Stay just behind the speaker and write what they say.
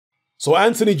So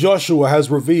Anthony Joshua has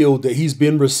revealed that he's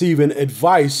been receiving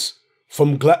advice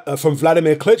from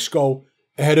Wladimir Klitschko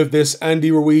ahead of this Andy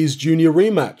Ruiz Jr.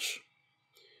 rematch.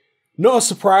 Not a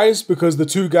surprise, because the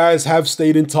two guys have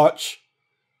stayed in touch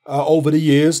over the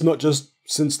years, not just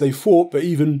since they fought, but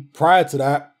even prior to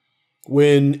that,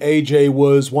 when AJ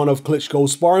was one of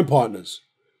Klitschko's sparring partners.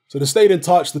 So they stayed in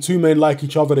touch. The two men like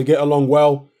each other. They get along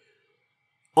well.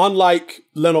 Unlike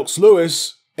Lennox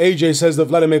Lewis, AJ says that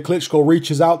Wladimir Klitschko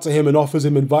reaches out to him and offers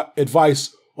him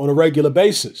advice on a regular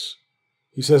basis.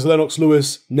 He says Lennox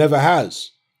Lewis never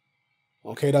has.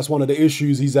 Okay, that's one of the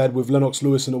issues he's had with Lennox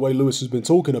Lewis and the way Lewis has been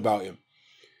talking about him.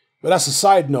 But that's a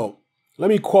side note. Let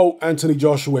me quote Anthony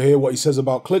Joshua here, what he says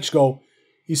about Klitschko.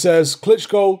 He says,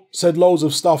 Klitschko said loads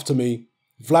of stuff to me.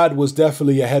 Vlad was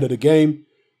definitely ahead of the game.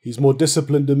 He's more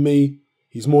disciplined than me.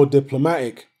 He's more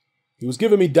diplomatic. He was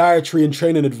giving me dietary and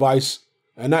training advice,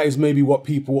 and that is maybe what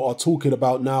people are talking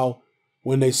about now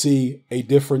when they see a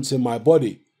difference in my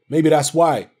body. Maybe that's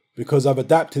why, because I've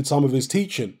adapted some of his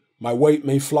teaching. My weight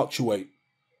may fluctuate.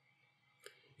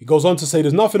 He goes on to say,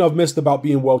 there's nothing I've missed about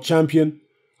being world champion.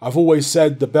 I've always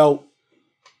said the belt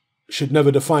should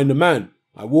never define the man.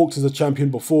 I walked as a champion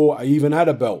before I even had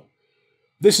a belt.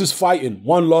 This is fighting.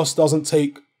 One loss doesn't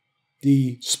take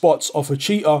the spots off a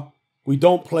cheater. We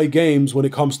don't play games when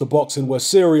it comes to boxing. We're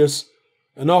serious.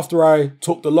 And after I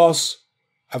took the loss,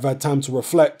 I've had time to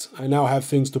reflect. I now have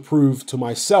things to prove to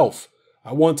myself.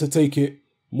 I want to take it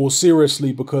more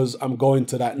seriously because I'm going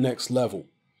to that next level.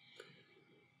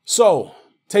 So,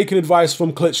 taking advice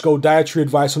from Klitschko, dietary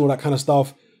advice and all that kind of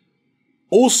stuff.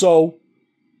 Also,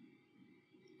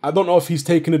 I don't know if he's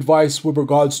taking advice with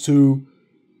regards to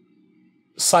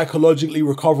psychologically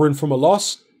recovering from a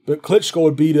loss, but Klitschko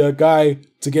would be the guy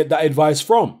to get that advice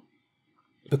from.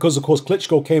 Because, of course,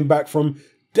 Klitschko came back from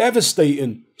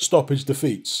devastating stoppage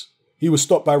defeats. He was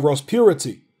stopped by Ross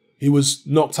Purity. He was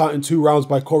knocked out in 2 rounds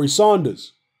by Corey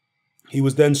Sanders. He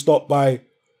was then stopped by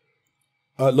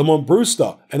Lamont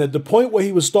Brewster. And at the point where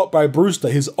he was stopped by Brewster,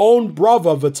 his own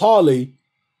brother, Vitaly,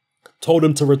 told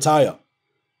him to retire.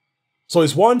 So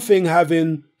it's one thing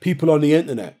having people on the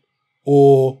internet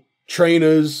or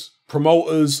trainers,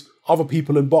 promoters, other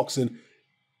people in boxing,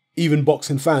 even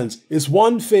boxing fans. It's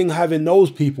one thing having those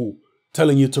people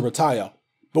telling you to retire.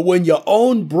 But when your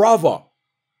own brother,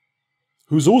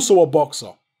 who's also a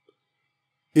boxer,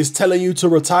 is telling you to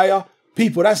retire,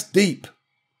 people, that's deep.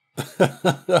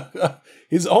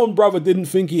 His own brother didn't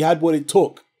think he had what it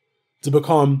took to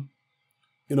become,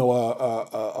 you know,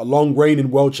 a long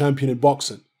reigning world champion in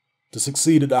boxing, to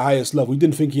succeed at the highest level. He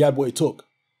didn't think he had what it took.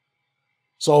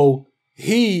 So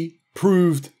he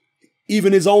proved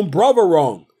even his own brother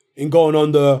wrong in going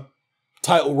on the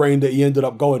title reign that he ended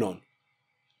up going on.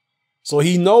 So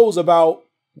he knows about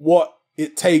what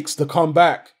it takes to come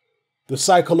back, the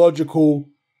psychological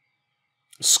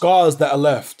scars that are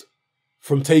left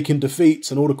from taking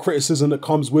defeats and all the criticism that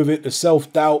comes with it, the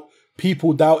self-doubt,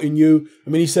 people doubting you. I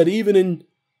mean, he said even in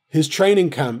his training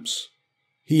camps,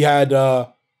 he had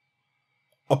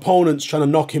opponents trying to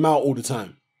knock him out all the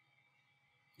time.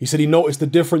 He said he noticed the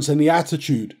difference in the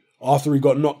attitude after he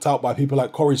got knocked out by people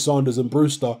like Corey Sanders and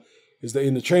Brewster, is that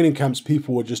in the training camps,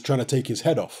 people were just trying to take his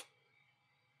head off,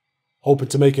 hoping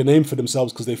to make a name for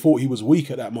themselves because they thought he was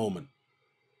weak at that moment.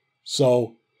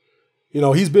 So, you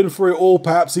know, he's been through it all.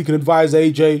 Perhaps he can advise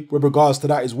AJ with regards to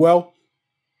that as well.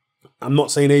 I'm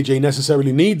not saying AJ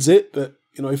necessarily needs it, but,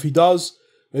 you know, if he does,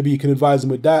 maybe you can advise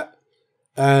him with that.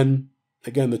 And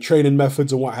again, the training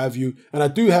methods and what have you. And I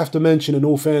do have to mention, in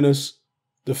all fairness,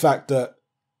 the fact that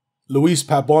Luis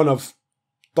Pabon, I've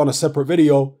done a separate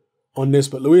video on this,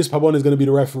 but Luis Pabon is going to be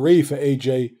the referee for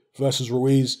AJ versus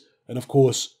Ruiz. And of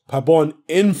course, Pabon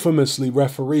infamously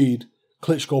refereed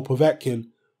Klitschko Povetkin,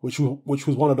 which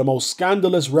was one of the most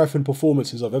scandalous reffing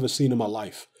performances I've ever seen in my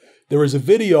life. There is a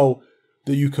video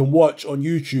that you can watch on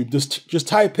YouTube. Just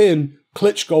type in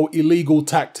Klitschko illegal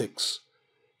tactics.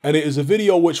 And it is a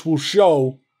video which will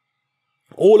show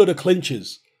all of the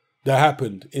clinches that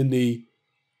happened in the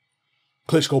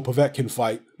Klitschko-Povetkin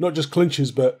fight. Not just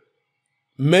clinches, but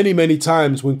many, many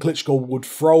times when Klitschko would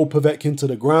throw Povetkin to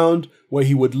the ground, where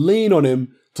he would lean on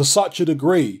him to such a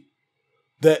degree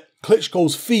that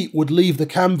Klitschko's feet would leave the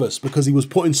canvas because he was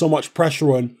putting so much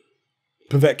pressure on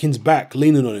Povetkin's back,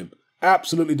 leaning on him.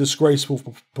 Absolutely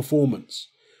disgraceful performance.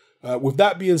 With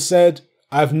that being said,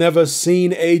 I've never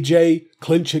seen AJ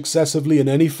clinch excessively in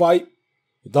any fight.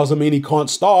 It doesn't mean he can't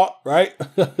start, right?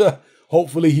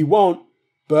 Hopefully he won't.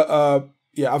 But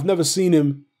yeah, I've never seen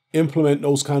him implement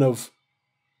those kind of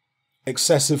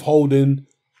excessive holding,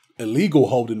 illegal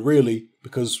holding really,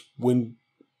 because when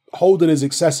holding is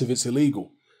excessive, it's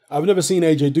illegal. I've never seen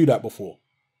AJ do that before.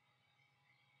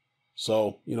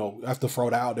 So, you know, I have to throw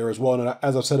that out there as well. And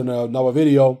as I've said in another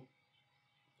video,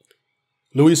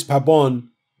 Luis Pabon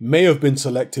may have been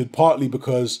selected partly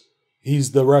because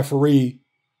he's the referee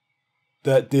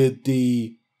that did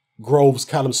the Groves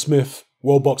Callum Smith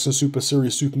World Boxing Super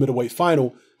Series Super Middleweight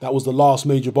Final. That was the last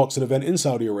major boxing event in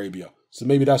Saudi Arabia. So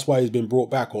maybe that's why he's been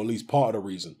brought back, or at least part of the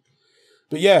reason.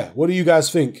 But yeah, what do you guys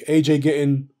think? AJ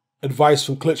getting advice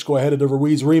from Klitschko ahead of the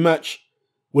Ruiz rematch.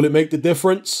 Will it make the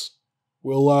difference?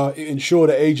 Will it ensure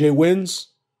that AJ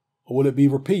wins? Or will it be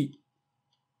repeat?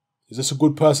 Is this a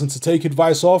good person to take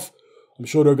advice off? I'm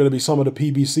sure there are going to be some of the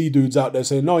PBC dudes out there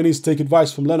saying, no, he needs to take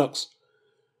advice from Lennox.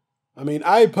 I mean,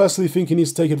 I personally think he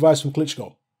needs to take advice from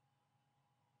Klitschko.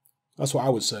 That's what I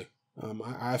would say.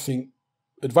 I think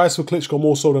advice for Klitschko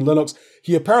more so than Lennox.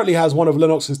 He apparently has one of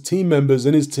Lennox's team members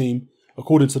in his team,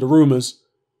 according to the rumors,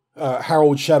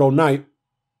 Harold Shadow Knight.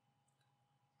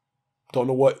 Don't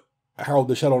know what Harold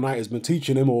the Shadow Knight has been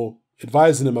teaching him or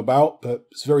advising him about, but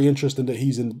it's very interesting that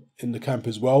he's in the camp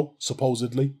as well,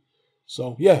 supposedly.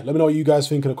 So yeah, let me know what you guys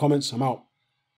think in the comments. I'm out.